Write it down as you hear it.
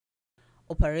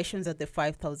Operations at the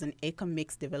 5,000-acre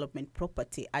mixed development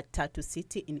property at Tatu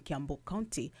City in Kiambu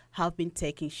County have been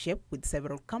taking shape, with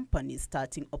several companies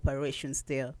starting operations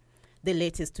there. The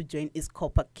latest to join is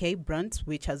K Brands,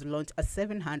 which has launched a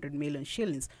 700 million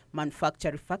shillings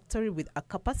manufacturing factory with a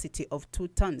capacity of 2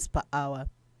 tons per hour.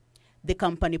 The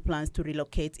company plans to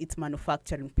relocate its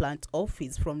manufacturing plant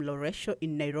office from Loresho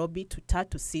in Nairobi to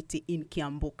Tatu City in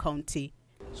Kiambu County.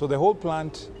 So the whole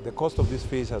plant, the cost of this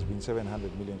phase has been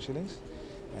 700 million shillings,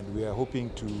 and we are hoping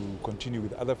to continue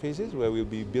with other phases where we'll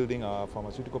be building our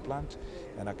pharmaceutical plant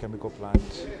and a chemical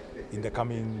plant in the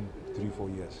coming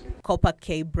 3-4 years.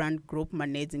 K Brand Group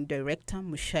Managing Director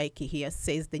Mucai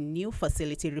says the new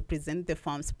facility represents the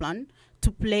firm's plan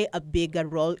to play a bigger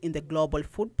role in the global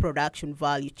food production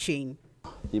value chain.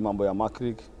 Hii mambo ya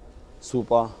macric,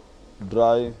 super,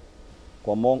 dry,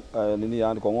 kwa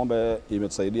ng'ombe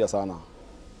imetusaidia sana.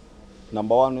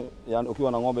 Number one, yani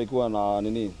ukiwa na ng'ombe ikiwa na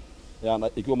nini, yani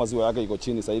ikiwa maziwa yake iko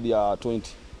chini zaidi ya 20,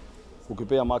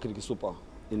 ukipea market super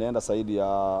inaenda zaidi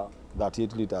ya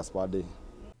 38 liters per day.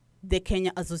 The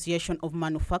Kenya Association of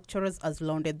Manufacturers has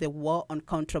lauded the war on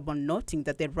contraband, noting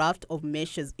that the raft of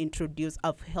measures introduced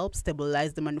have helped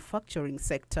stabilize the manufacturing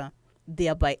sector,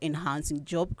 thereby enhancing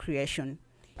job creation.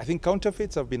 I think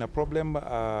counterfeits have been a problem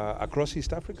across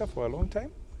East Africa for a long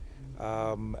time.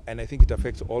 And I think it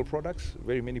affects all products,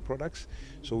 very many products.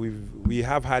 So we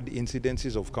have had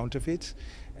incidences of counterfeits,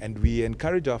 and we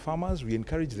encourage our farmers, we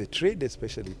encourage the trade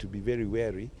especially to be very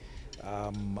wary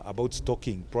about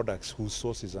stocking products whose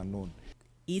source is unknown.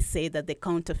 He said that the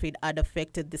counterfeit had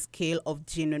affected the scale of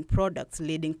genuine products,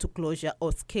 leading to closure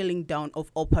or scaling down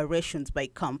of operations by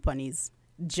companies.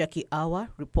 Jackie Awa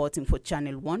reporting for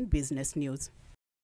Channel 1 Business News.